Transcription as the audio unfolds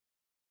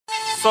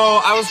So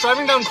I was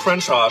driving down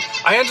Crenshaw.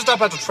 I ended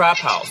up at a trap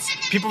house.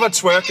 People were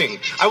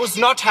twerking. I was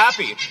not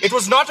happy. It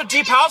was not a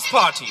deep house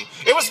party.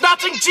 It was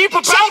nothing deep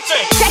about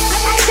it!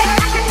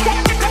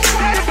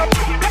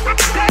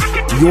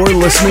 You're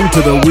listening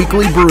to the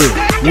Weekly Brew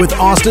with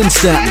Austin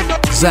Stanton,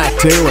 Zach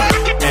Taylor,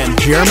 and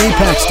Jeremy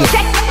Paxton.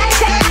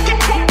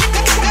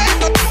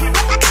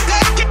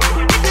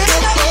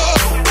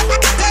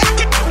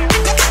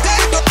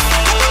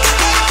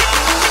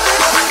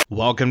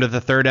 Welcome to the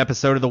third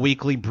episode of the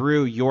Weekly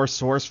Brew, your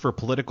source for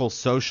political,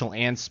 social,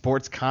 and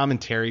sports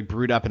commentary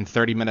brewed up in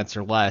 30 minutes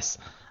or less.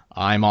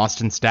 I'm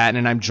Austin Stanton,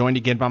 and I'm joined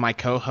again by my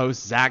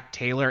co-hosts Zach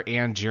Taylor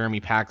and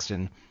Jeremy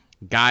Paxton.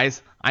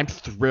 Guys, I'm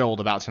thrilled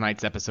about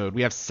tonight's episode.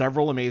 We have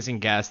several amazing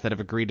guests that have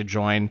agreed to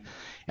join.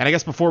 And I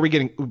guess before we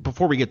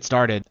get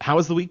started, how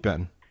has the week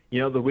been?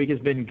 You know, the week has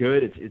been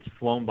good. It's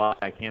flown by.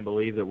 I can't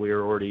believe that we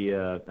are already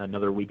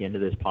another week into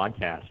this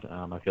podcast.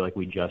 I feel like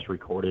we just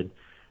recorded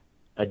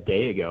a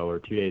day ago or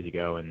 2 days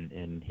ago,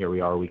 and here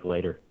we are a week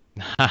later.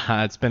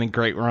 It's been a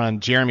great run.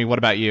 Jeremy, what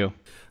about you?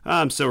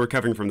 I'm still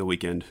recovering from the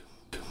weekend.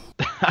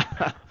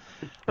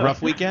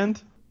 Rough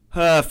weekend?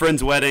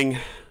 Friend's wedding,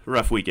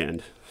 rough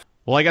weekend.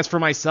 Well, I guess for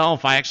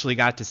myself, I actually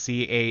got to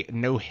see a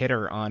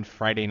no-hitter on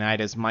Friday night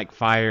as Mike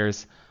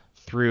Fiers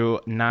threw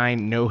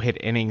 9 no-hit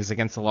innings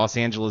against the Los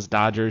Angeles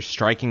Dodgers,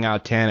 striking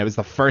out 10. It was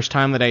the first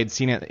time that I had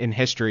seen it in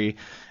history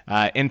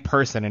in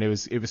person, and it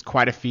was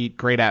quite a feat.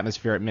 Great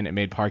atmosphere at Minute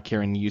Maid Park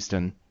here in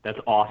Houston. That's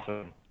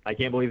awesome. I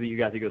can't believe that you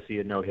got to go see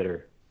a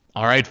no-hitter.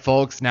 All right,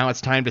 folks, now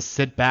it's time to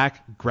sit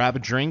back, grab a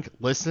drink,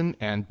 listen,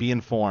 and be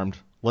informed.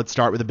 Let's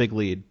start with a big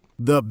lead.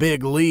 The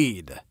big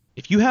lead.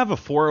 If you have a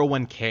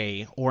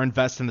 401k or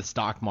invest in the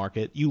stock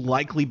market, you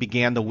likely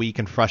began the week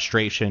in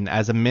frustration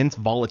as immense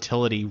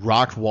volatility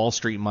rocked Wall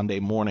Street Monday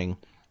morning.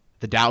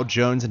 The Dow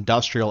Jones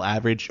Industrial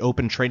Average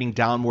opened trading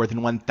down more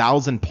than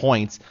 1,000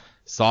 points,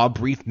 saw a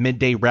brief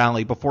midday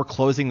rally before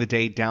closing the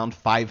day down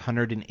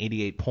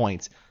 588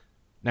 points.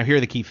 Now here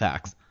are the key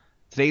facts.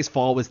 Today's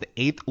fall was the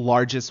 8th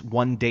largest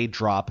one-day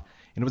drop,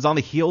 and it was on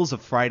the heels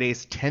of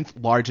Friday's 10th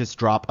largest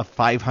drop of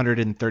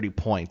 530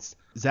 points.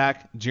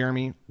 Zach,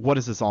 Jeremy, what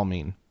does this all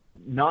mean?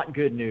 Not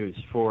good news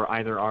for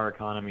either our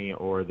economy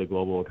or the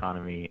global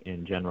economy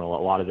in general.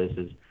 A lot of this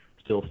is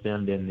still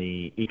stemmed in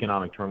the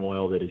economic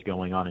turmoil that is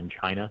going on in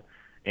China.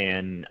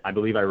 And I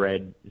believe I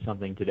read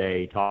something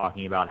today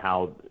talking about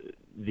how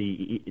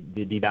the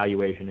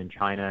devaluation in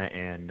China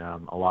and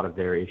a lot of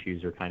their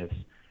issues are kind of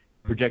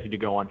projected to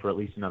go on for at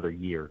least another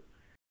year.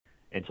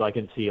 And so I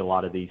can see a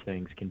lot of these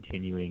things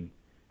continuing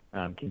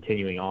on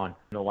in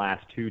the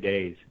last 2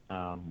 days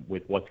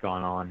with what's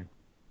gone on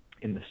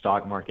in the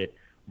stock market.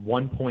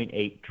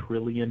 $1.8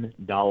 trillion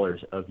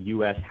of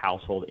U.S.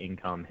 household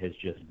income has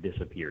just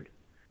disappeared.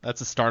 That's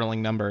a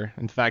startling number.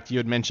 In fact, you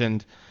had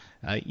mentioned,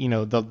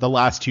 the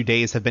last 2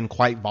 days have been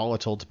quite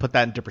volatile. To put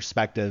that into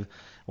perspective,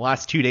 the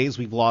last 2 days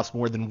we've lost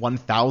more than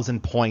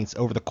 1,000 points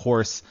over the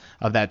course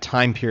of that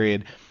time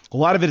period. A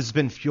lot of it has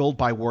been fueled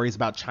by worries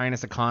about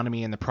China's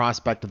economy and the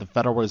prospect of the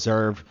Federal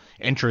Reserve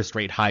interest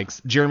rate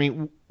hikes.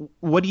 Jeremy,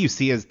 what do you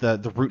see as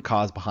the root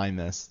cause behind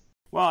this?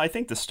 Well, I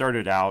think this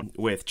started out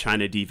with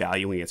China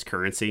devaluing its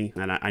currency,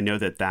 and I know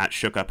that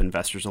shook up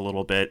investors a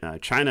little bit.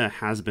 China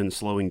has been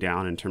slowing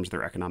down in terms of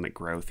their economic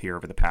growth here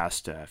over the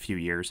past few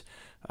years.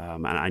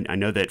 And I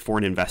know that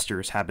foreign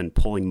investors have been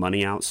pulling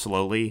money out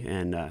slowly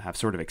and have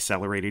sort of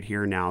accelerated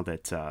here now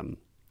that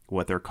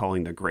what they're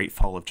calling the Great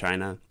Fall of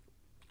China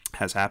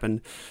has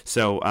happened.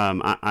 So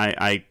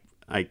I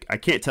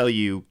can't tell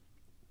you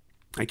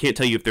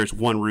if there's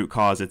one root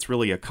cause. It's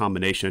really a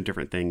combination of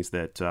different things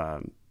that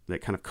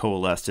kind of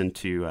coalesced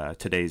into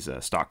today's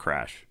stock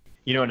crash.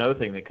 You know, another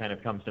thing that kind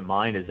of comes to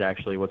mind is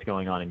actually what's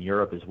going on in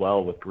Europe as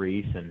well with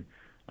Greece and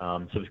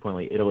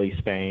subsequently Italy,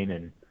 Spain,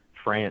 and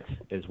France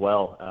as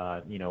well.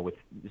 With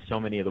so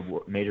many of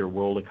the major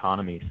world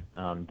economies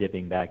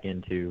dipping back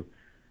into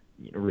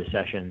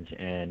recessions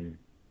and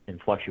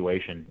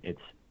fluctuation,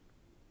 it's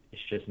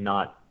just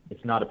not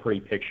a pretty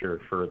picture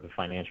for the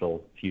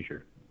financial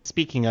future.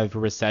 Speaking of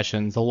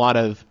recessions, a lot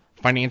of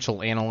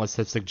financial analysts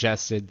have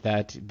suggested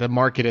that the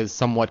market is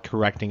somewhat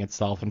correcting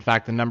itself. In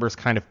fact, the numbers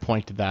kind of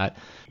point to that.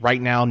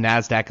 Right now,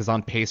 NASDAQ is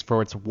on pace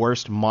for its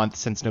worst month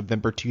since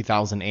November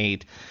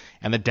 2008,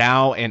 and the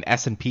Dow and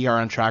S&P are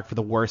on track for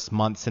the worst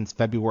month since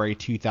February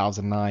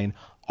 2009.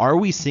 Are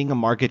we seeing a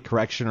market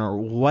correction, or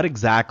what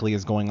exactly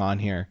is going on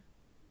here?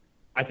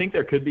 I think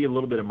there could be a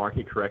little bit of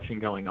market correction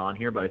going on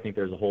here, but I think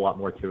there's a whole lot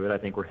more to it. I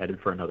think we're headed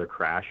for another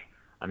crash.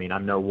 I mean,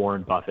 I'm no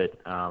Warren Buffett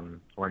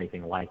or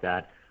anything like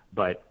that,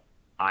 but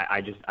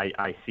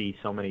I see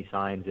so many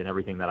signs in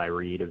everything that I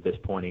read of this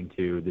pointing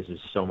to this is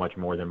so much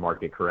more than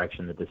market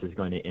correction, that this is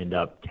going to end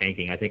up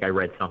tanking. I think I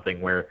read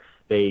something where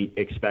they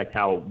expect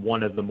how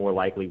one of the more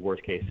likely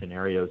worst case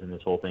scenarios in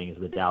this whole thing is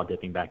the Dow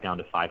dipping back down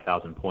to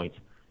 5,000 points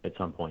at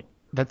some point.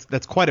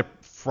 That's quite a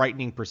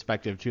frightening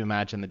perspective to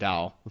imagine the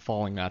Dow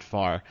falling that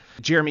far.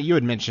 Jeremy, you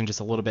had mentioned just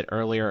a little bit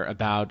earlier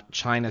about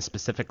China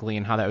specifically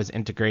and how that was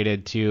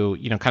integrated to,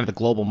 kind of the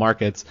global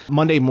markets.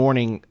 Monday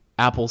morning,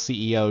 Apple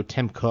CEO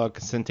Tim Cook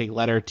sent a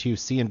letter to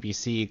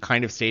CNBC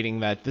kind of stating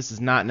that this is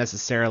not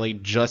necessarily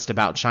just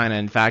about China.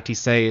 In fact, he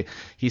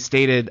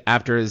stated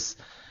after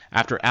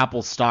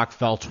Apple's stock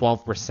fell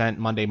 12%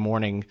 Monday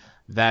morning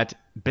that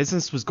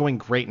business was going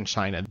great in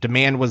China.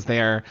 Demand was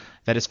there,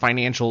 that his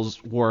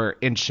financials were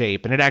in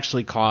shape, and it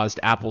actually caused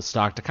Apple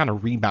stock to kind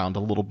of rebound a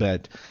little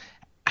bit.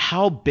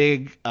 How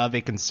big of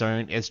a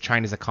concern is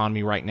China's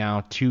economy right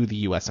now to the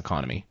U.S.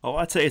 economy? Oh,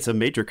 I'd say it's a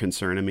major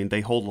concern. I mean,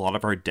 they hold a lot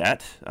of our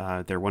debt.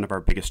 They're one of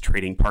our biggest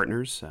trading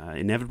partners.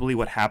 Inevitably,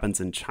 what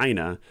happens in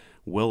China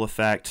will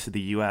affect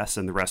the U.S.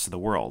 and the rest of the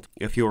world.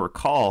 If you'll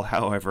recall,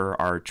 however,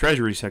 our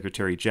Treasury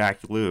Secretary Jack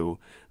Lew,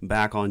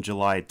 back on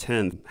July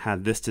 10th,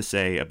 had this to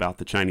say about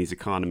the Chinese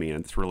economy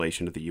and its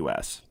relation to the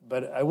U.S.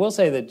 But I will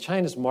say that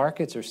China's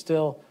markets are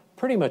still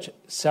pretty much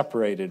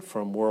separated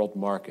from world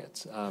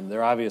markets.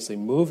 They're obviously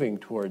moving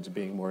towards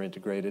being more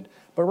integrated,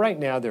 but right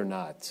now they're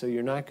not. So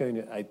you're not going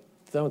to, I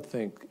don't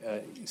think,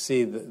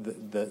 see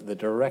the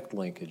direct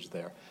linkage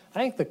there. I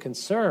think the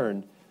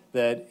concern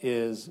that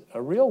is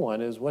a real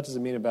one is what does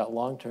it mean about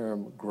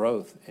long-term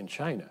growth in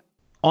China?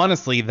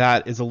 Honestly,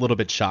 that is a little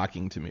bit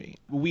shocking to me.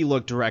 We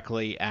look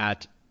directly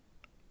at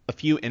a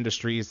few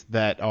industries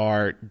that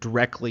are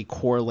directly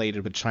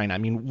correlated with China. I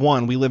mean,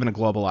 one, we live in a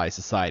globalized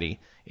society.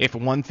 If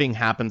one thing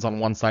happens on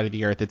one side of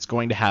the earth, it's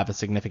going to have a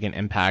significant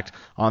impact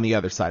on the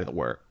other side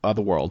of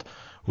the world.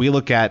 We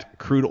look at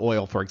crude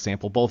oil, for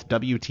example. Both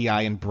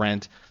WTI and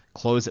Brent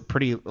close at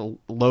pretty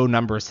low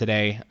numbers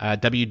today.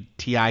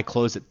 WTI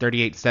closed at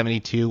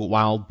 38.72,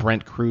 while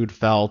Brent crude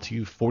fell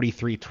to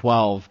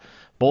 43.12.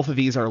 Both of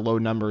these are low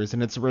numbers,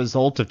 and it's a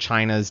result of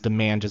China's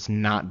demand just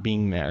not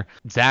being there.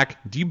 Zach,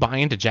 do you buy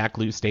into Jack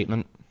Lew's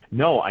statement?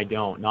 No, I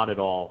don't. Not at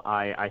all.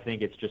 I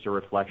think it's just a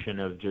reflection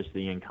of just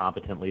the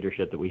incompetent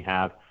leadership that we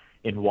have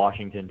in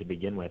Washington to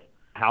begin with.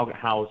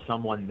 How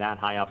someone that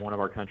high up, one of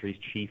our country's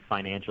chief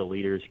financial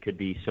leaders, could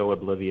be so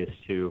oblivious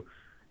to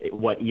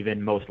what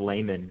even most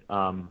laymen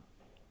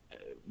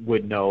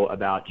would know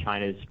about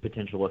China's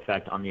potential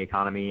effect on the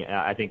economy.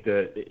 I think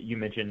you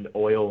mentioned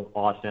oil,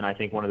 Austin. I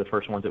think one of the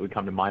first ones that would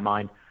come to my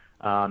mind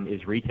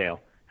is retail,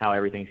 how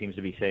everything seems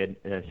to be said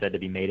to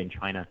be made in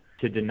China.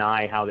 To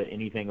deny how that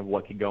anything of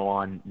what could go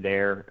on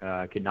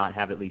there could not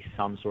have at least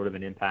some sort of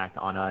an impact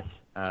on us,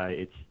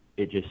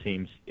 it just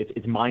seems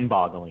it's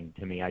mind-boggling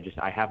to me.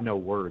 I have no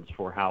words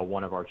for how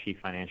one of our chief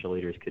financial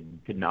leaders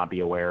could not be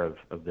aware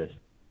of this.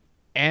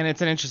 And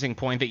it's an interesting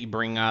point that you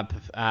bring up.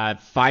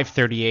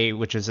 538,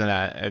 which is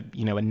a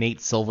Nate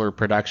Silver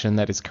production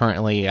that is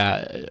currently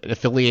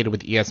affiliated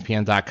with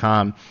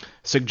ESPN.com,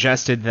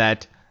 suggested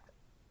that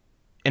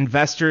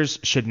investors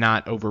should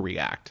not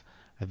overreact.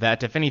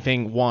 That if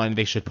anything, one,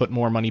 they should put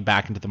more money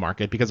back into the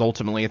market because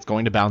ultimately it's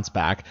going to bounce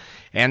back.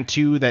 And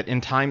two, that in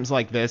times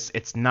like this,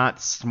 it's not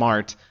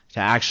smart to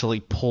actually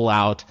pull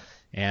out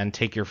and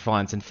take your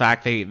funds. In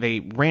fact,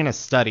 they ran a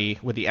study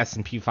with the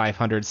S&P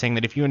 500 saying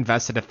that if you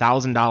invested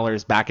 $1,000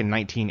 back in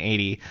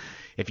 1980,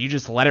 if you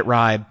just let it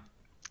ride,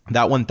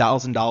 that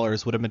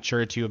 $1,000 would have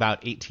matured to about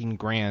 18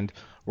 grand.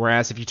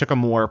 Whereas if you took a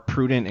more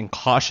prudent and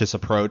cautious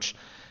approach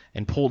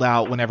and pulled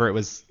out whenever it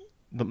was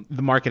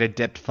the market had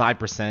dipped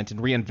 5%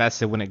 and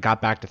reinvested when it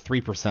got back to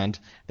 3%,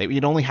 that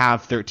you'd only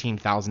have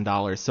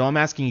 $13,000. So I'm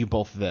asking you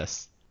both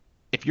this.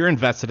 If you're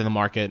invested in the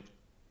market,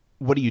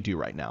 what do you do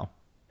right now?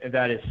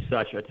 That is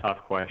such a tough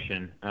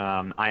question.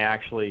 I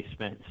actually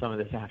spent some of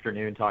this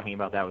afternoon talking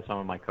about that with some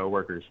of my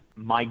coworkers.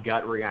 My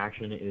gut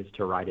reaction is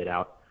to ride it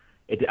out.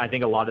 I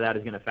think a lot of that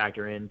is going to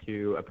factor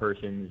into a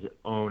person's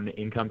own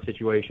income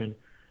situation,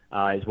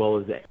 as well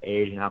as the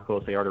age and how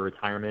close they are to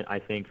retirement. I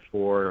think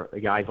for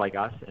guys like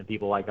us and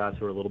people like us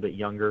who are a little bit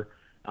younger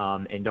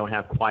and don't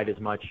have quite as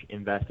much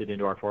invested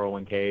into our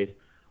 401ks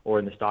or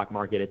in the stock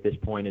market at this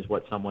point as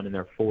what someone in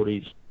their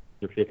 40s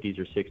or 50s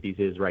or 60s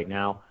is right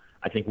now,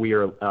 I think we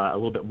are a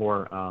little bit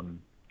more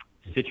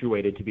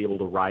situated to be able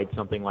to ride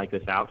something like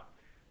this out,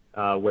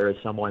 whereas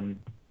someone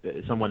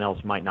else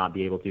might not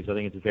be able to. So I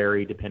think it's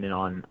very dependent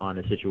on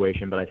the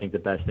situation, but I think the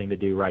best thing to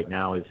do right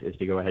now is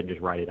to go ahead and just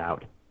ride it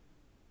out.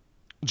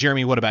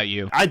 Jeremy, what about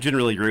you? I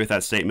generally agree with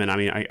that statement. I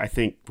mean, I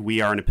think we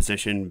are in a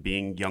position,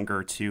 being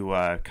younger,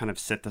 to kind of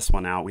sit this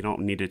one out. We don't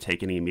need to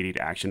take any immediate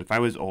action. If I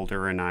was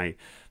older and I,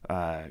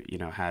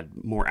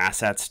 had more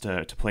assets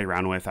to play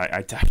around with,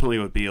 I definitely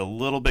would be a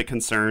little bit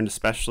concerned,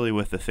 especially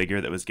with the figure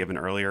that was given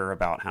earlier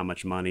about how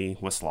much money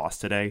was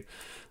lost today.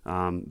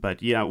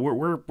 But yeah,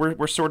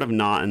 we're sort of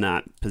not in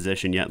that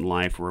position yet in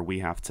life where we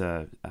have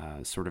to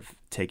sort of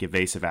take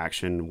evasive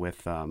action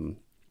with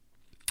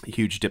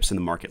huge dips in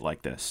the market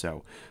like this.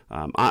 So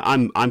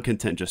I'm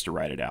content just to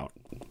ride it out.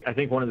 I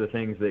think one of the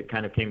things that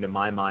kind of came to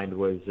my mind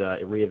was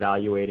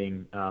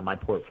reevaluating my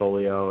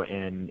portfolio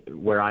and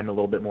where I'm a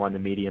little bit more on the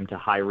medium to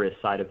high risk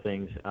side of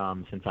things.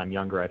 Since I'm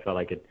younger, I felt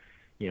like it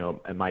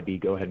might be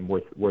go ahead and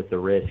worth the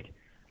risk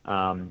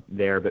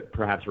there, but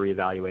perhaps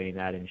reevaluating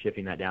that and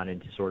shifting that down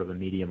into sort of a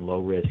medium low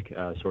risk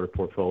sort of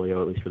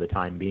portfolio, at least for the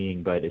time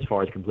being. But as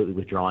far as completely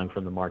withdrawing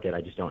from the market,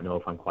 I just don't know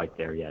if I'm quite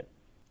there yet.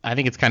 I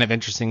think it's kind of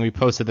interesting. We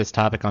posted this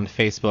topic on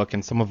Facebook,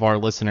 and some of our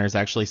listeners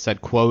actually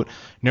said, quote,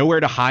 nowhere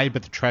to hide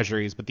but the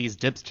treasuries, but these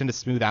dips tend to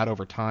smooth out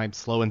over time.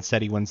 Slow and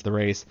steady wins the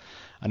race.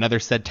 Another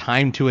said,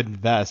 time to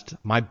invest.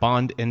 My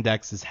bond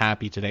index is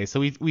happy today. So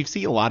we've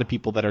seen a lot of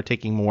people that are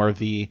taking more of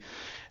the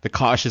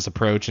cautious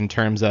approach in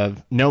terms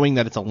of knowing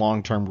that it's a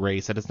long-term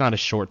race, that it's not a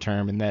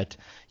short-term, and that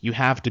you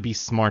have to be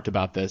smart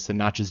about this and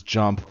not just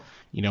jump,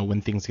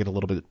 when things get a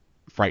little bit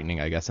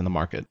frightening, I guess, in the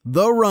market.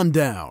 The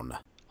Rundown.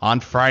 On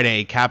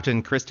Friday,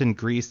 Captain Kristen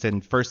Griest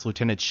and First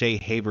Lieutenant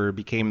Shaye Haver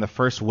became the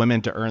first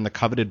women to earn the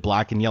coveted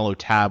black and yellow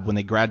tab when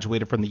they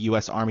graduated from the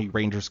U.S. Army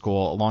Ranger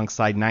School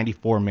alongside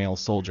 94 male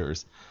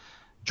soldiers.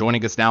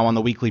 Joining us now on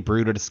the Weekly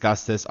Brew to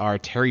discuss this are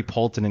Teri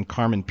Poulton and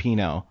Carmen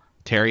Pino.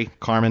 Teri,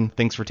 Carmen,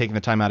 thanks for taking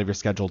the time out of your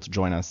schedule to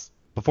join us.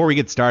 Before we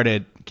get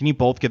started, can you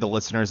both give the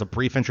listeners a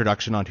brief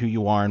introduction on who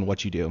you are and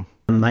what you do?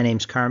 My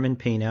name's Carmen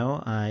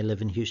Pino. I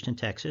live in Houston,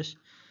 Texas.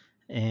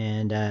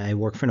 And I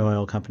work for an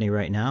oil company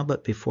right now,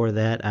 but before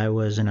that, I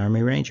was an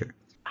Army Ranger.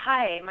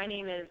 Hi, my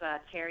name is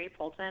Teri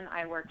Poulton.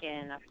 I work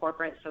in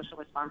corporate social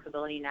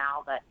responsibility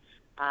now, but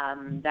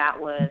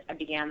I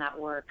began that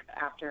work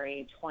after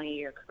a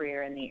 20-year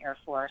career in the Air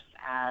Force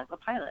as a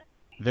pilot.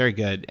 Very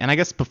good. And I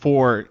guess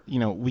before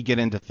we get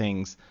into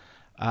things,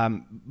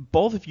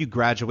 both of you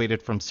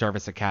graduated from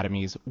service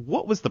academies.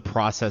 What was the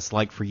process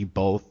like for you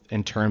both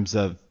in terms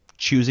of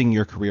choosing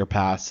your career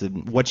paths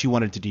and what you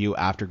wanted to do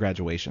after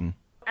graduation?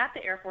 At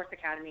the Air Force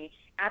Academy,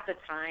 at the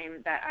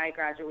time that I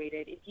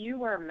graduated, if you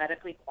were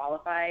medically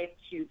qualified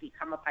to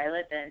become a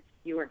pilot, then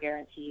you were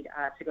guaranteed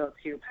to go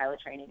to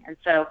pilot training. And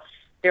so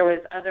there was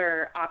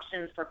other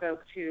options for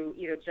folks who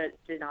either just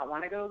did not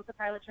want to go to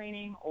pilot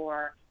training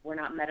or were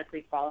not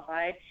medically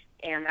qualified,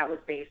 and that was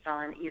based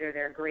on either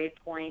their grade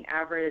point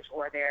average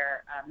or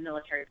their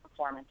military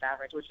performance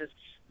average, which is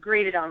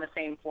graded on the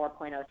same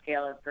 4.0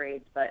 scale of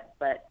grades, but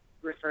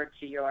referred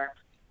to your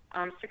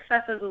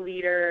success as a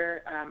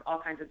leader, all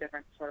kinds of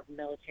different sort of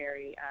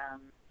military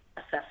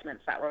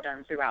assessments that were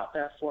done throughout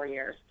the 4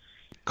 years.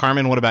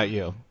 Carmen, what about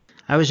you?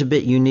 I was a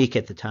bit unique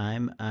at the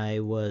time. I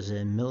was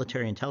a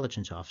military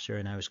intelligence officer,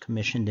 and I was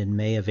commissioned in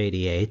May of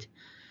 '88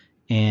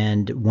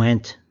 and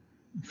went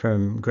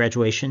from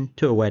graduation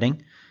to a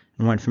wedding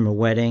and went from a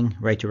wedding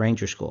right to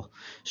Ranger School.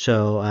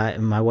 So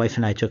my wife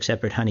and I took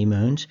separate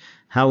honeymoons.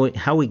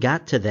 How we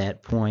got to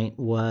that point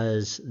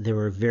was there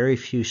were very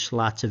few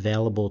slots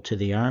available to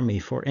the Army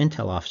for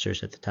intel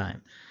officers at the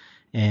time.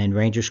 And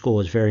Ranger School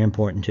was very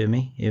important to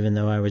me. Even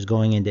though I was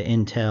going into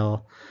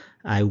intel,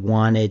 I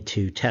wanted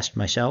to test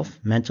myself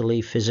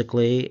mentally,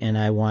 physically, and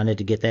I wanted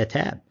to get that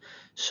tab.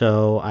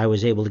 So I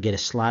was able to get a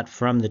slot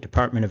from the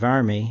Department of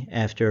Army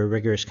after a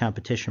rigorous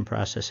competition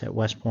process at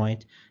West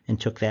Point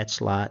and took that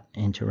slot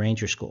into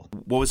Ranger School.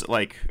 What was it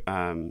like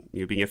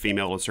being a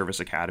female at Service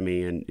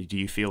Academy, and do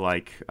you feel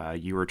like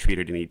you were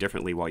treated any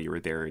differently while you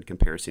were there in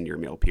comparison to your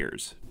male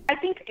peers? I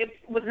think it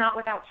was not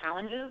without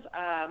challenges.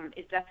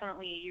 It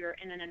definitely, you're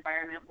in an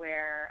environment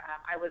where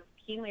I was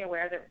keenly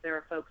aware that there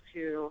were folks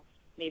who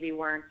maybe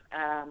weren't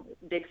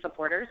big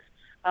supporters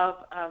of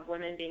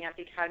women being at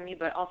the academy,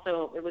 but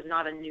also it was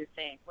not a new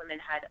thing. Women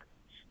had,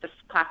 the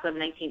class of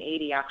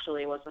 1980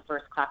 actually was the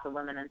first class of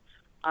women, and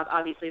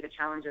obviously the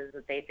challenges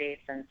that they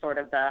faced and sort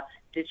of the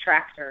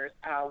detractors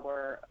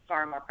were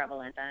far more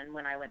prevalent than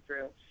when I went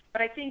through.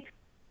 But I think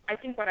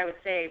what I would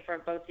say for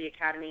both the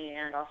academy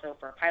and also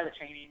for pilot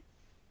training,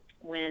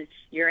 when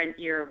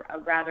you're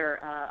rather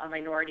a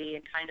minority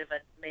in kind of a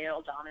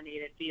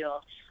male-dominated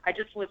field,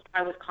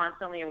 I was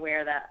constantly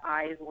aware that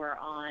eyes were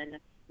on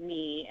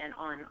me and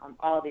on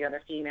all the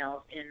other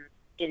females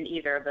in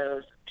either of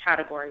those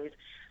categories.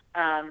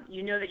 That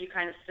you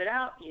kind of stood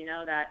out.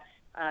 That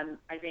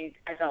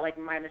I felt like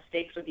my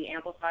mistakes would be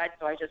amplified,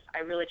 so I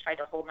really tried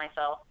to hold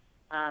myself.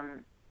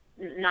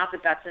 Not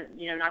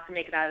to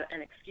make that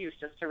an excuse,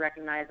 just to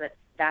recognize that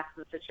that's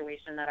the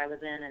situation that I was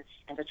in,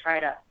 and to try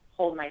to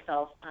hold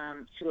myself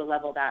to a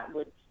level that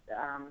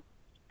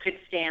could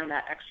stand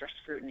that extra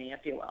scrutiny,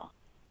 if you will.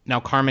 Now,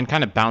 Carmen,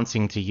 kind of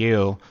bouncing to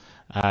you,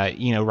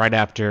 right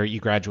after you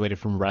graduated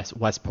from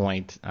West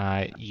Point,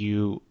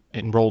 you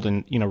enrolled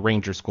in,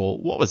 Ranger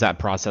School. What was that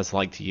process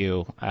like to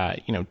you?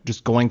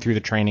 Just going through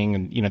the training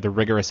and, the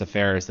rigorous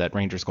affairs that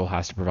Ranger School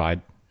has to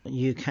provide.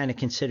 You kind of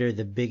consider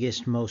the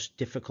biggest, most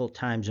difficult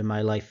times in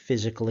my life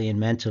physically and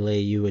mentally.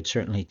 You would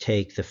certainly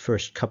take the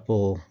first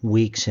couple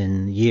weeks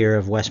and year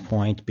of West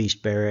Point,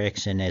 Beast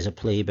Barracks, and as a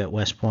plebe at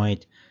West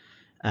Point,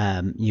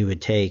 you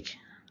would take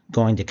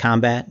going to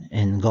combat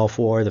in Gulf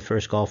War, the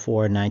first Gulf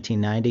War in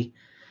 1990,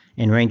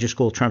 and Ranger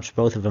School trumps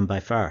both of them by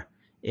far.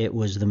 It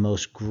was the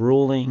most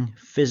grueling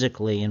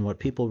physically and what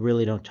people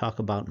really don't talk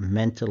about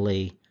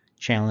mentally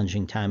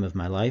challenging time of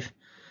my life.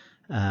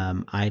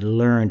 I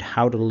learned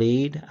how to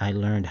lead, I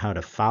learned how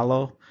to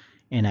follow,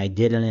 and I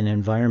did it in an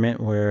environment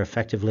where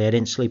effectively I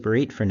didn't sleep or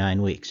eat for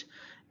 9 weeks.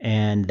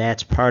 And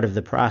that's part of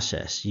the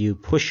process. You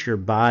push your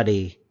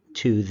body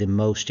to the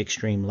most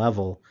extreme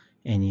level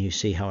and you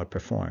see how it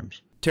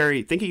performs.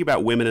 Teri, thinking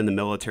about women in the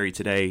military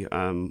today,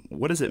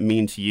 what does it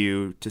mean to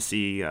you to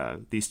see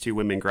these two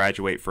women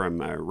graduate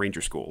from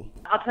Ranger School?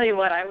 I'll tell you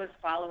what, I was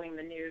following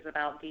the news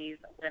about these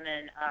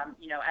women,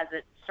 as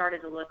it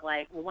started to look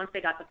like, well, once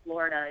they got to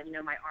Florida,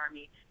 my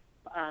Army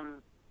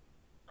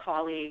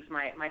colleagues,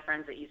 my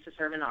friends that used to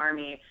serve in the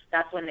Army,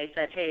 that's when they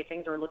said, hey,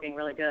 things are looking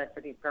really good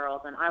for these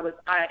girls. And I wish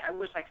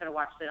I could have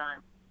watched it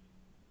on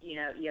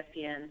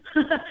ESPN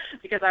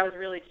because I was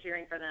really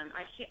cheering for them.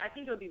 I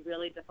think it would be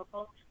really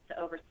difficult to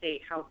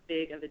overstate how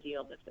big of a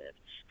deal this is,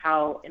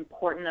 how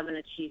important of an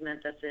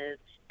achievement this is,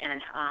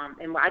 and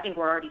I think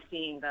we're already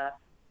seeing the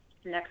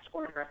next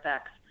order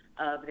effects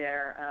of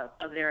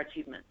their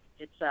achievements.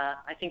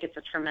 I think it's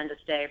a tremendous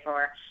day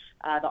for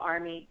the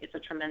Army. It's a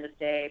tremendous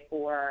day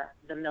for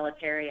the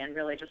military and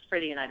really just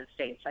for the United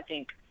States. I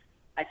think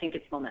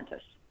it's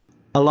momentous.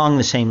 Along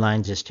the same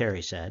lines as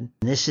Teri said,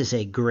 this is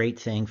a great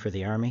thing for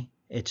the Army.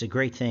 It's a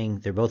great thing.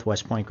 They're both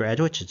West Point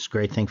graduates. It's a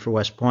great thing for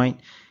West Point.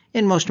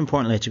 And most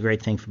importantly, it's a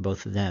great thing for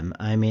both of them.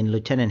 I mean,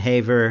 Lieutenant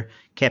Haver,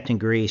 Captain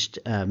Griest,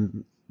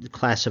 the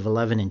class of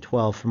 11 and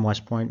 12 from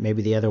West Point,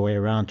 maybe the other way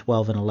around,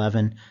 12 and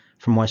 11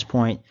 from West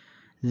Point.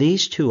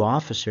 These two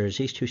officers,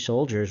 these two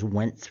soldiers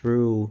went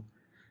through,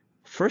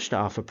 first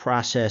off, a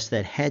process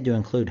that had to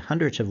include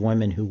hundreds of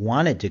women who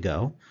wanted to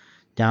go,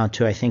 down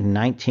to, I think,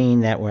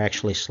 19 that were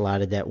actually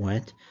slotted that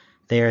went.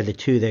 They are the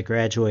two that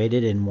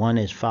graduated, and one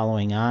is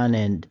following on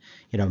and,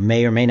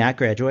 may or may not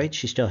graduate.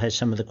 She still has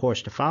some of the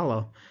course to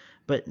follow.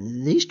 But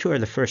these two are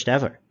the first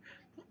ever.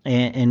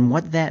 And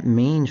what that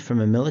means from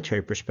a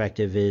military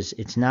perspective is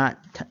it's not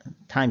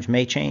times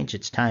may change,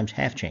 it's times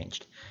have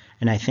changed.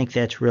 And I think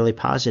that's really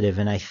positive,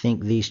 and I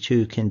think these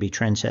two can be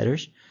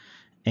trendsetters.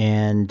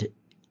 And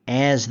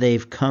as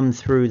they've come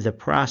through the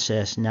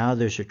process, now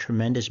there's a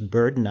tremendous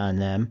burden on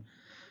them,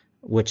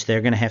 which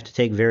they're going to have to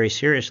take very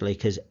seriously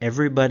because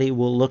everybody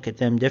will look at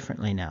them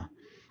differently now.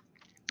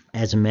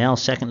 As a male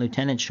second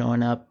lieutenant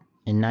showing up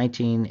in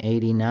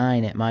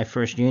 1989 at my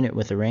first unit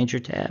with a Ranger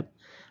tab,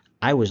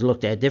 I was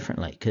looked at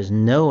differently because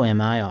no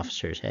MI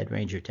officers had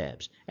Ranger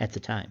tabs at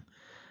the time.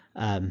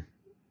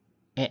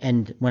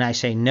 And when I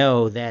say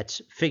no,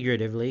 that's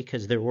figuratively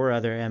because there were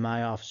other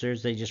MI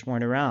officers, they just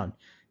weren't around.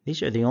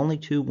 These are the only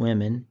two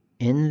women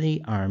in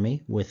the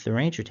Army with the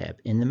Ranger tab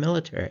in the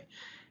military.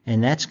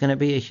 And that's going to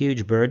be a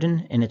huge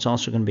burden, and it's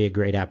also going to be a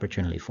great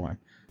opportunity for them.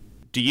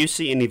 Do you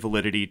see any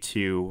validity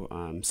to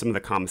some of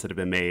the comments that have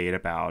been made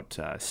about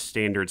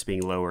standards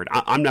being lowered?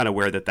 I'm not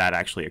aware that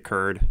actually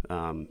occurred,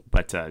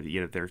 but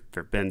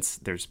there've been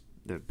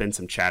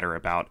some chatter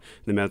about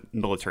the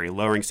military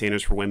lowering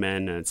standards for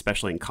women, and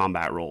especially in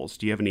combat roles.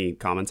 Do you have any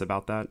comments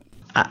about that?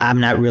 I'm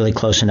not really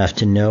close enough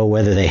to know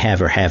whether they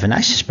have or haven't. I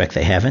suspect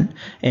they haven't.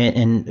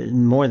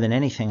 And more than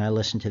anything, I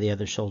listened to the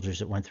other soldiers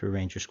that went through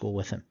Ranger School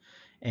with them.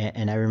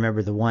 And I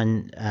remember the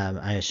one,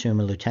 I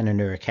assume a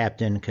lieutenant or a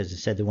captain, because it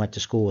said they went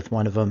to school with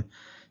one of them,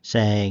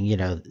 saying,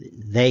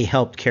 they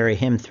helped carry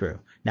him through.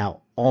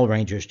 Now, all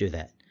Rangers do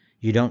that.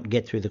 You don't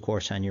get through the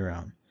course on your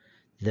own.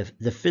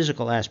 The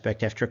physical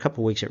aspect, after a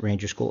couple of weeks at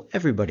Ranger School,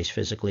 everybody's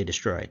physically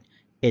destroyed.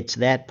 It's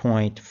that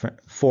point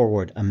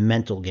forward, a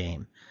mental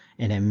game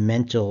and a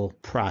mental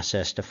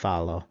process to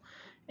follow.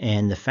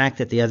 And the fact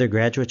that the other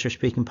graduates are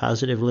speaking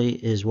positively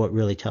is what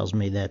really tells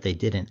me that they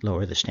didn't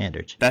lower the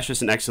standards. That's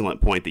just an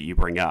excellent point that you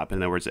bring up.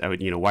 In other words,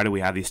 why do we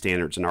have these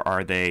standards, and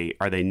are they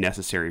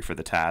necessary for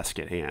the task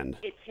at hand?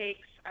 It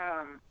takes,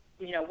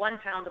 1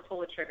 pound to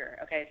pull a trigger.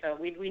 Okay, so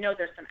we know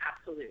there's some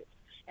absolutes.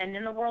 And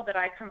in the world that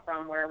I come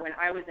from, where when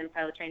I was in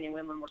pilot training,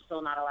 women were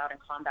still not allowed in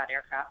combat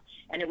aircraft,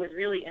 and it was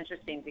really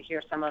interesting to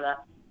hear some of the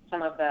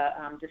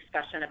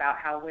discussion about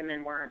how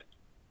women weren't,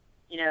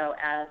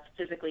 as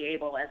physically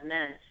able as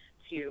men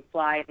to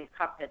fly these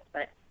cockpits.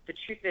 But the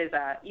truth is,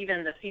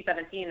 even the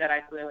C-17 that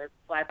I flew is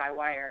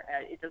fly-by-wire.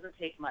 It doesn't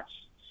take much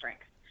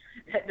strength.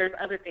 There's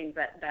other things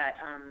that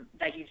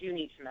you do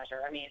need to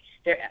measure. I mean,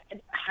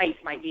 height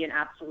might be an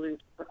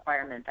absolute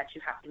requirement that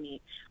you have to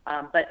meet,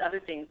 but other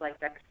things like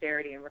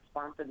dexterity and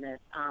responsiveness,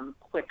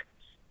 quick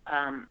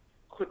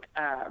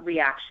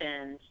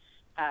reactions.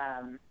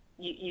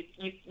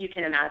 You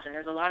can imagine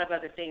there's a lot of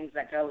other things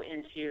that go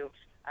into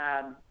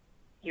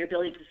your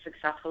ability to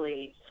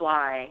successfully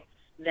fly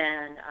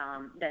than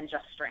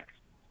just strength.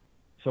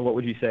 So what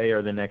would you say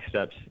are the next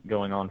steps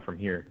going on from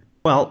here?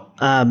 Well,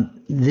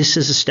 this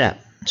is a step.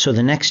 So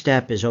the next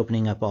step is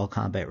opening up all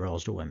combat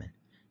roles to women.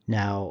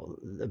 Now,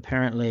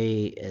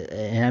 apparently,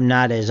 and I'm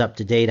not as up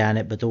to date on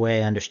it, but the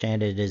way I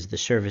understand it is the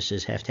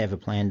services have to have a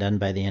plan done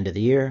by the end of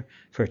the year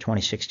for a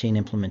 2016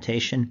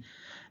 implementation.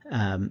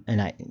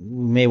 And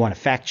we may want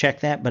to fact check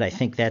that, but I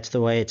think that's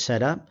the way it's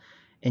set up.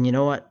 And you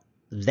know what?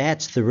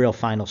 That's the real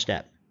final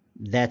step.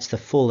 That's the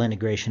full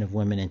integration of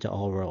women into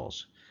all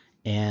roles.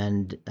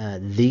 And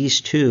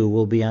these two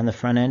will be on the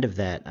front end of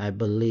that. I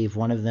believe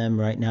one of them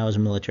right now is a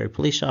military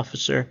police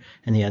officer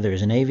and the other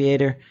is an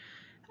aviator.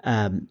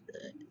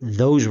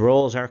 Those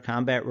roles are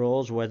combat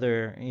roles,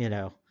 whether,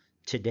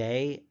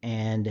 today,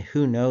 and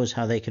who knows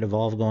how they could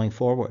evolve going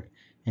forward,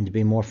 and to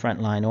be more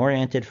frontline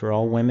oriented for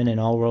all women in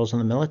all roles in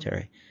the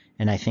military.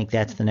 And I think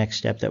that's the next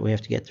step that we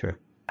have to get through.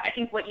 I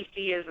think what you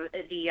see is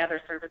the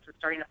other services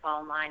starting to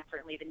fall in line.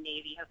 Certainly the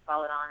Navy has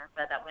followed on and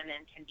said that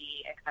women can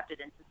be accepted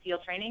into SEAL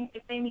training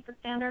if they meet the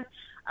standards.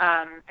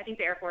 I think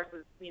the Air Force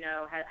is,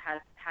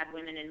 has had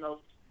women in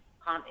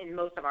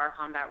most of our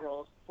combat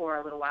roles for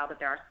a little while, but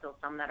there are still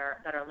some that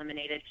are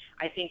eliminated.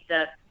 I think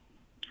the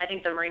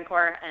Marine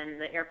Corps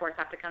and the Air Force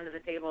have to come to the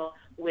table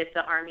with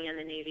the Army and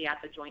the Navy at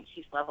the Joint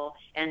Chiefs level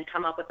and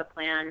come up with a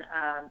plan.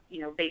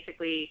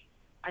 Basically,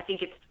 I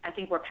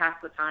think we're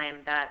past the time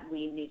that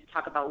we need to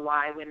talk about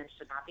why women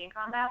should not be in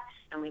combat,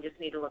 and we just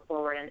need to look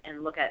forward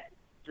and look at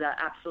the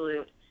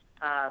absolute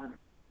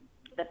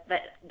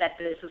that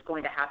this is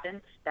going to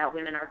happen, that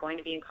women are going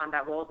to be in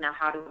combat roles. Now,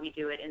 how do we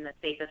do it in the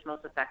safest,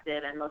 most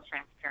effective, and most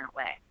transparent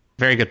way?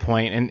 Very good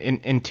point.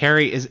 And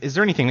Teri, is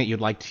there anything that you'd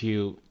like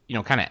to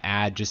kind of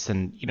add just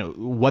in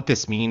what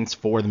this means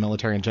for the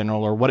military in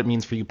general, or what it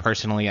means for you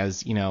personally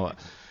as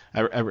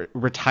a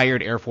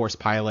retired Air Force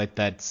pilot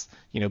that's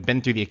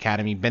been through the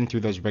academy, been through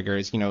those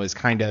rigors, is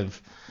kind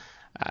of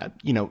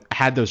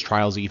had those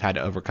trials that you've had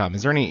to overcome?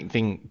 Is there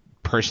anything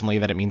personally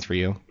that it means for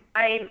you?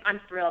 I'm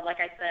thrilled. Like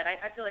I said,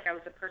 I feel like I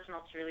was a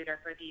personal cheerleader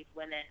for these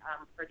women,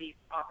 for these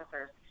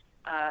officers.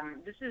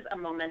 This is a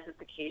momentous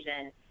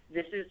occasion.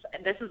 This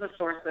is a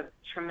source of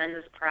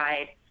tremendous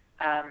pride.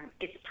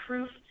 It's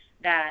proof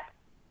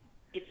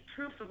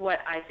of what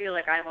I feel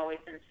like I've always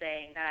been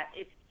saying, that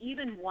if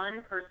even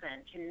one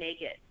person can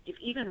make it, if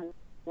even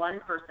one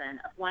person,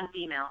 one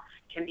female,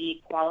 can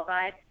be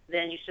qualified,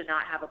 then you should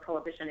not have a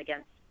prohibition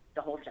against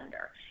the whole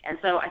gender. And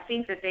so I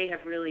think that they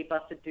have really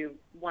busted through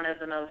one of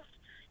the most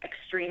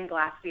extreme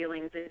glass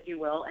ceilings, if you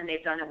will, and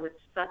they've done it with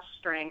such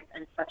strength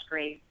and such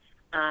grace.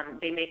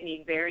 They make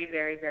me very,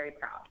 very, very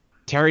proud.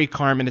 Teri,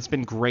 Carmen, it's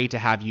been great to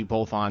have you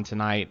both on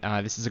tonight.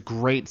 This is a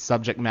great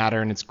subject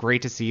matter, and it's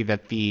great to see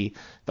that the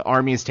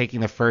Army is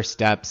taking the first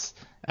steps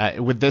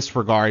with this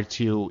regard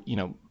to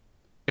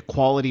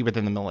equality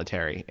within the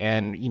military.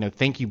 And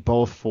thank you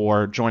both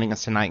for joining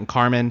us tonight. And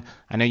Carmen,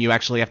 I know you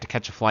actually have to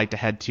catch a flight to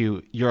head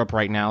to Europe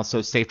right now,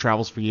 so safe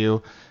travels for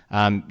you.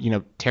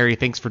 Teri,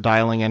 thanks for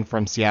dialing in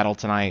from Seattle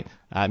tonight.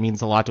 It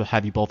means a lot to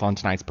have you both on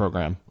tonight's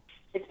program.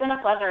 It's been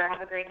a pleasure.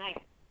 Have a great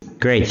night.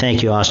 Great.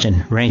 Thank you,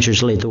 Austin.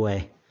 Rangers lead the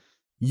way.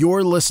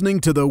 You're listening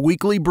to the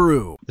Weekly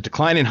Brew. The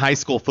decline in high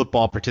school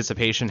football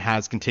participation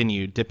has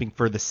continued, dipping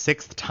for the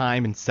 6th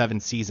time in 7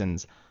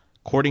 seasons.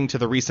 According to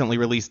the recently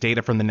released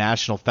data from the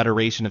National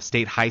Federation of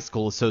State High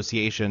School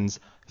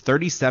Associations,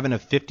 37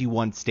 of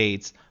 51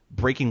 states,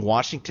 breaking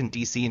Washington,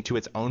 D.C. into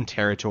its own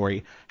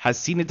territory, has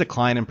seen a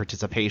decline in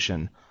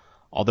participation.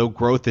 Although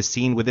growth is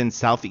seen within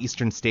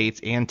southeastern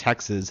states and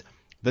Texas,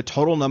 the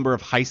total number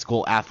of high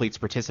school athletes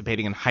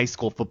participating in high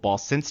school football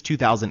since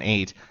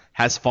 2008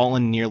 has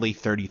fallen nearly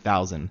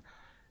 30,000.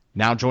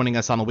 Now joining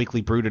us on the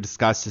Weekly Brew to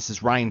discuss this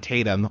is Ryan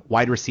Tatum,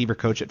 wide receiver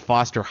coach at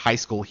Foster High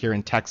School here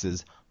in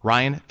Texas.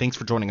 Ryan, thanks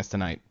for joining us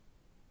tonight.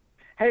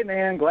 Hey,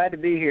 man, glad to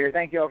be here.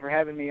 Thank you all for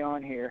having me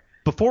on here.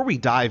 Before we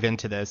dive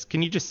into this,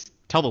 can you just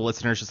tell the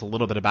listeners just a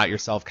little bit about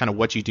yourself, kind of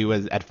what you do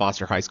at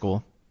Foster High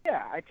School?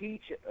 Yeah, I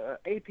teach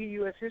AP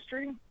U.S.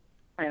 History,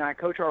 and I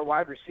coach our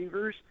wide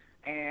receivers,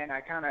 and I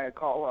kind of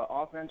call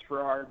offense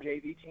for our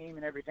JV team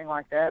and everything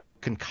like that.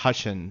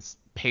 Concussions,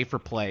 pay for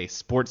play,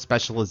 sports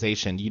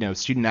specialization,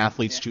 student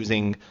athletes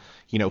choosing,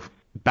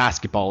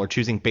 basketball or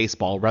choosing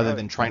baseball rather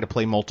than trying to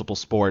play multiple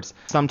sports.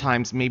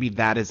 Sometimes maybe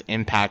that has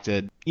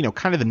impacted,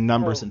 kind of the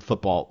numbers in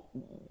football.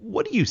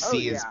 What do you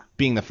see as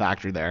being the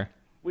factor there?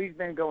 We've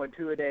been going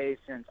 2-a-days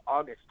since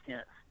August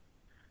 10th,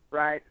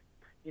 right?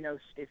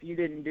 If you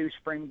didn't do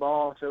spring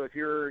ball, so if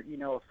you're, a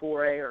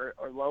 4A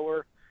or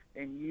lower,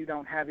 and you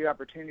don't have the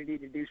opportunity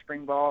to do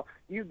spring ball,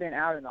 you've been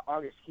out in the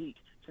August heat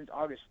since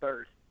August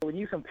 3rd. When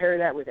you compare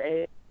that with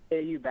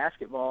AAU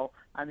basketball,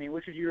 I mean,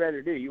 which would you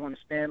rather do? You want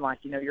to spend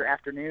your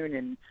afternoon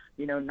in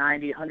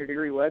 90,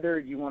 100-degree weather?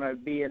 You want to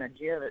be in a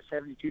gym at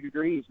 72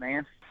 degrees,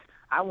 man?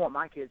 I want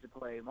my kids to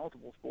play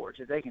multiple sports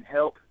if they can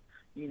help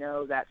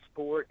that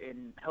sport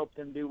and help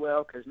them do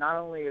well, because not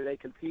only are they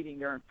competing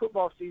during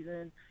football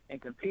season and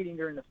competing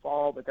during the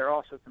fall, but they're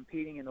also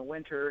competing in the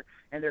winter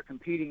and they're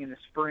competing in the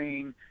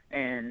spring,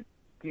 and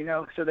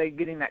so they're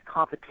getting that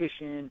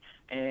competition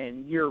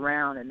and year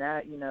round, and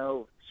that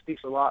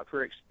speaks a lot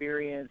for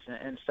experience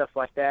and stuff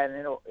like that, and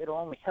it'll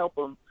only help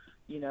them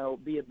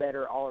be a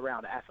better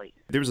all-around athlete.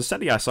 There was a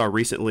study I saw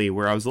recently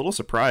where I was a little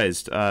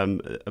surprised.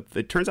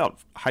 It turns out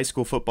high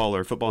school football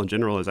or football in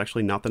general is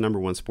actually not the number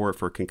one sport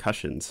for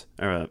concussions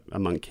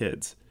among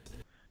kids.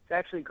 It's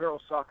actually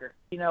girls soccer.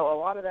 A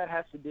lot of that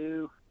has to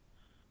do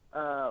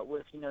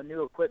with,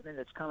 new equipment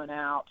that's coming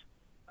out,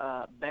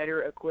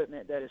 better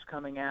equipment that is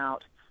coming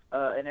out,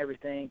 and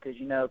everything. Because,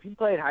 if you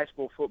played high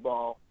school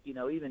football,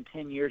 even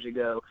 10 years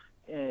ago,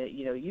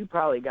 you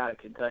probably got a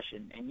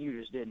concussion and you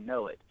just didn't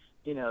know it.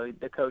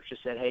 The coach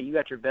just said, hey, you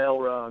got your bell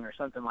rung or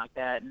something like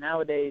that. And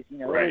nowadays, It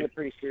is a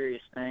pretty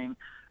serious thing.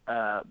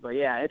 But,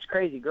 yeah, it's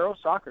crazy. Girls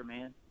soccer,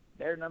 man,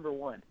 they're number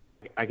one.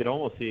 I could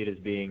almost see it as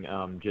being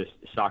just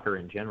soccer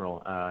in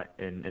general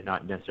and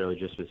not necessarily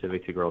just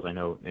specific to girls. I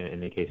know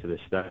in the case of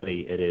this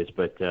study it is,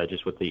 but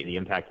just with the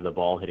impact of the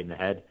ball hitting the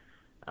head,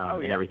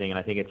 and everything. And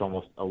I think it's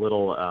almost a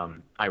little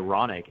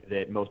ironic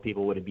that most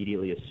people would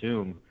immediately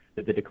assume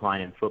that the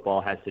decline in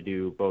football has to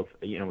do both,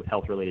 with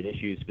health-related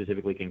issues,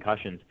 specifically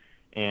concussions,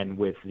 and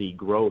with the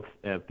growth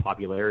of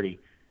popularity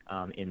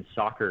in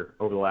soccer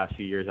over the last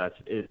few years.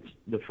 It's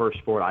the first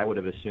sport I would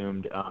have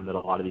assumed that a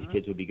lot of these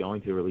kids would be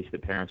going to, or at least the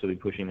parents would be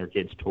pushing their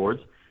kids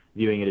towards,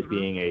 viewing it as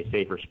being a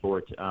safer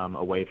sport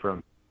away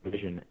from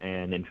vision.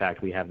 And in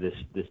fact, we have this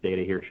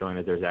data here showing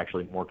that there's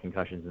actually more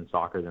concussions in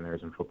soccer than there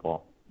is in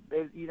football.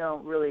 You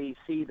don't really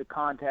see the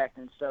contact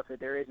and stuff that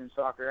there is in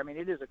soccer. I mean,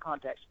 it is a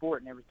contact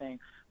sport and everything,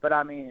 but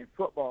I mean, in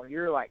football,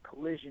 you're like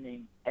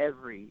collisioning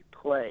every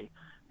play.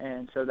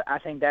 And so I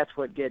think that's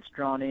what gets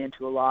drawn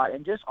into a lot,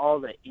 and just all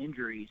the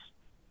injuries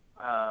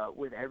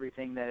with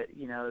everything that,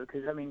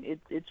 because, I mean,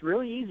 it's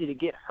really easy to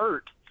get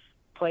hurt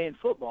playing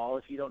football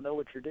if you don't know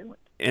what you're doing.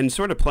 And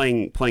sort of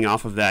playing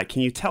off of that,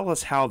 can you tell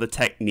us how the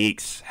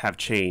techniques have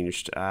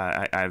changed?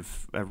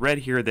 I've read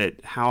here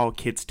that how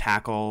kids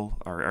tackle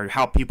or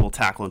how people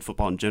tackle in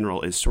football in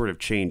general is sort of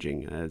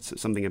changing.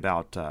 It's something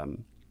about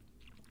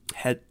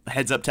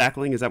heads-up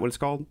tackling. Is that what it's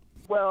called?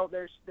 Well,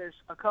 there's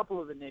a couple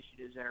of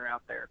initiatives that are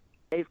out there.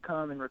 They've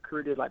come and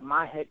recruited, like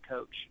my head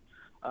coach,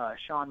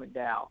 Sean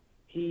McDowell.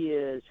 He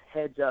is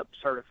heads-up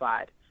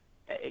certified.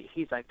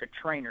 He's like a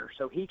trainer,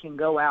 so he can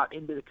go out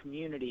into the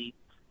community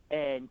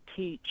and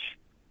teach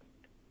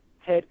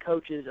head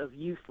coaches of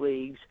youth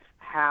leagues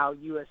how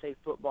USA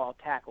football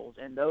tackles,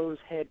 and those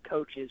head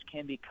coaches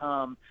can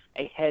become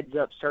a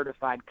heads-up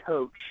certified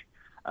coach.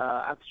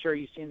 I'm sure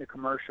you've seen the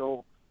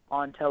commercial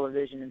on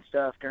television and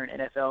stuff during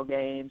NFL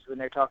games when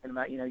they're talking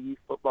about, youth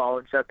football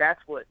and stuff. That's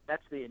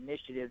the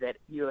initiative that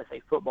USA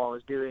football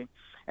is doing.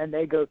 And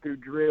they go through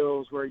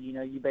drills where,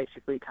 you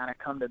basically kind of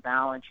come to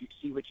balance, you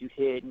see what you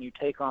hit, and you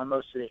take on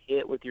most of the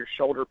hit with your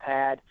shoulder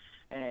pad,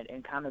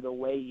 and kind of the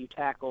way you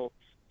tackle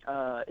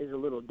is a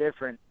little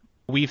different.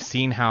 We've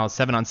seen how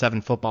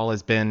 7-on-7 football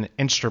has been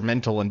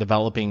instrumental in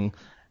developing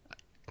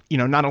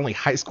not only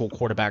high school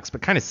quarterbacks,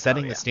 but kind of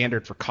setting the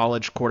standard for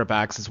college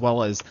quarterbacks as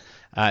well as,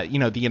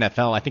 the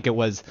NFL. I think it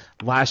was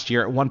last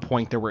year at one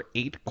point there were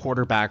 8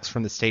 quarterbacks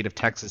from the state of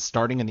Texas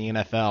starting in the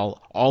NFL,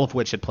 all of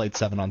which had played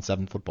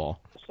 7-on-7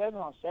 football.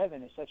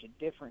 7-on-7 is such a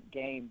different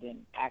game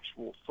than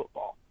actual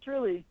football.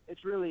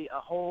 It's really a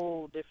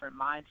whole different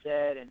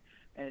mindset and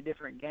a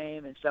different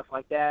game and stuff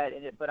like that.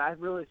 But I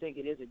really think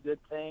it is a good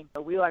thing.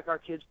 We like our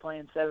kids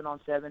playing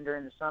 7-on-7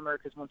 during the summer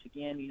because once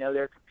again,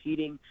 they're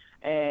competing,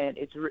 and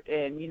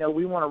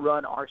we want to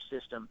run our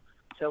system.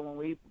 So when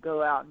we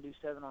go out and do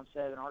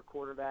 7-on-7, our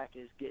quarterback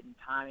is getting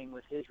timing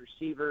with his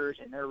receivers,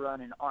 and they're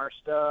running our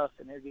stuff,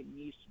 and they're getting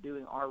used to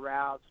doing our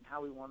routes and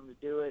how we want them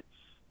to do it.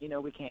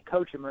 We can't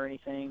coach them or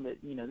anything, but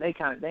they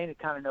kind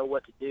of know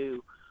what to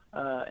do.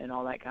 And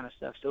all that kind of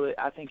stuff. So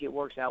I think it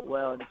works out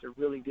well, and it's a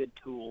really good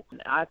tool.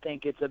 And I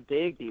think it's a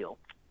big deal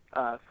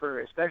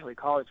for especially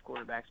college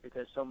quarterbacks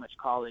because so much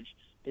college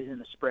is in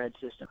the spread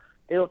system.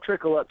 It'll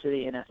trickle up to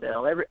the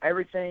NFL.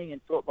 Everything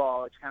in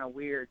football, it's kind of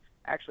weird,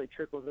 actually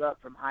trickles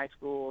up from high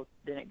school,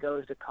 then it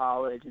goes to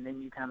college, and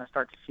then you kind of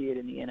start to see it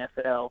in the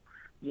NFL.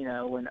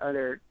 When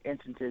other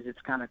instances it's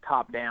kind of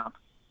top down.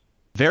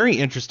 Very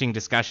interesting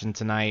discussion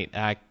tonight.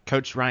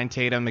 Coach Ryan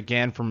Tatum,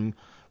 again from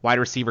wide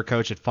receiver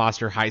coach at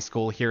Foster High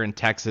School here in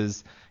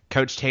Texas.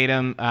 Coach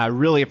Tatum,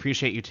 really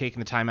appreciate you taking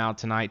the time out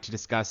tonight to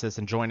discuss this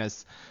and join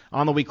us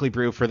on the Weekly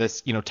Brew for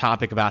this,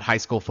 topic about high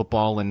school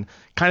football and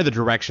kind of the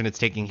direction it's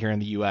taking here in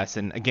the U.S.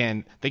 And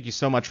again, thank you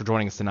so much for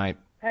joining us tonight.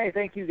 Hey,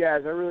 thank you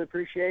guys. I really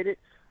appreciate it.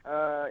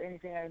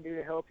 Anything I can do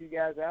to help you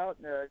guys out,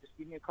 just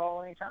give me a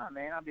call anytime,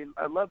 man.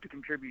 I'd love to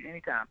contribute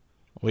anytime.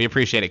 We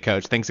appreciate it,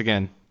 Coach. Thanks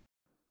again.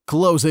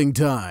 Closing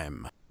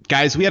time.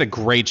 Guys, we had a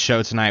great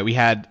show tonight. We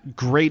had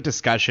great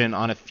discussion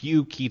on a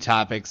few key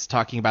topics,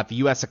 talking about the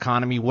U.S.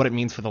 economy, what it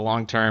means for the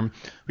long term.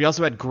 We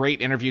also had a great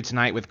interview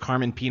tonight with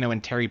Carmen Pino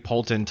and Teri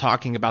Poulton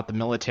talking about the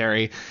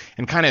military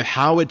and kind of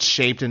how it's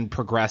shaped and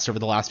progressed over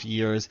the last few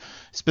years,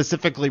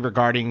 specifically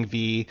regarding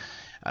the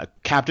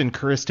Captain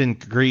Kristen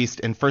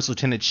Griest and First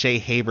Lieutenant Shaye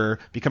Haber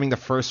becoming the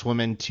first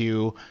woman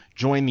to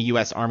join the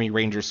U.S. Army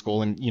Ranger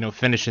School and,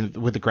 finish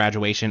with the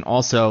graduation.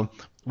 Also,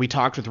 we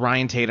talked with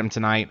Ryan Tatum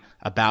tonight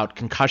about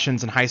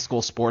concussions in high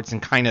school sports and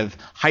kind of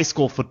high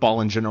school football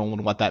in general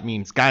and what that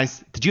means.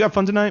 Guys, did you have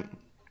fun tonight?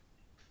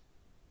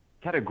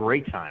 Had a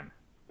great time.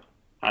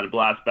 Had a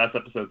blast. Best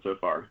episode so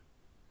far.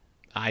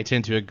 I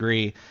tend to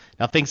agree.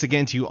 Now, thanks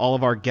again to all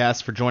of our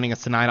guests for joining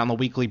us tonight on the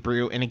Weekly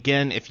Brew. And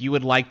again, if you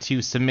would like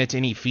to submit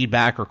any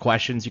feedback or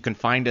questions, you can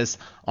find us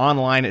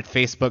online at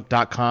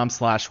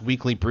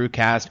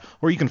facebook.com/weeklybrewcast,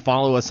 or you can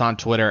follow us on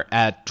Twitter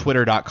at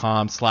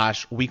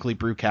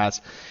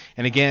twitter.com/weeklybrewcast.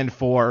 And again,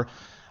 for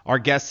our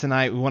guests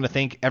tonight, we want to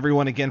thank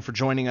everyone again for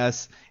joining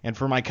us. And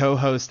for my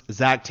co-host,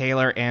 Zach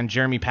Taylor and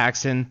Jeremy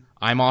Paxton,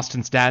 I'm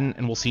Austin Staton,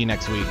 and we'll see you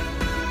next week.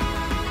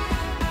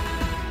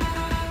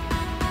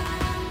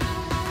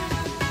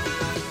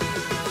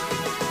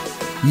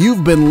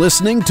 You've been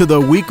listening to The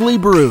Weekly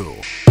Brew.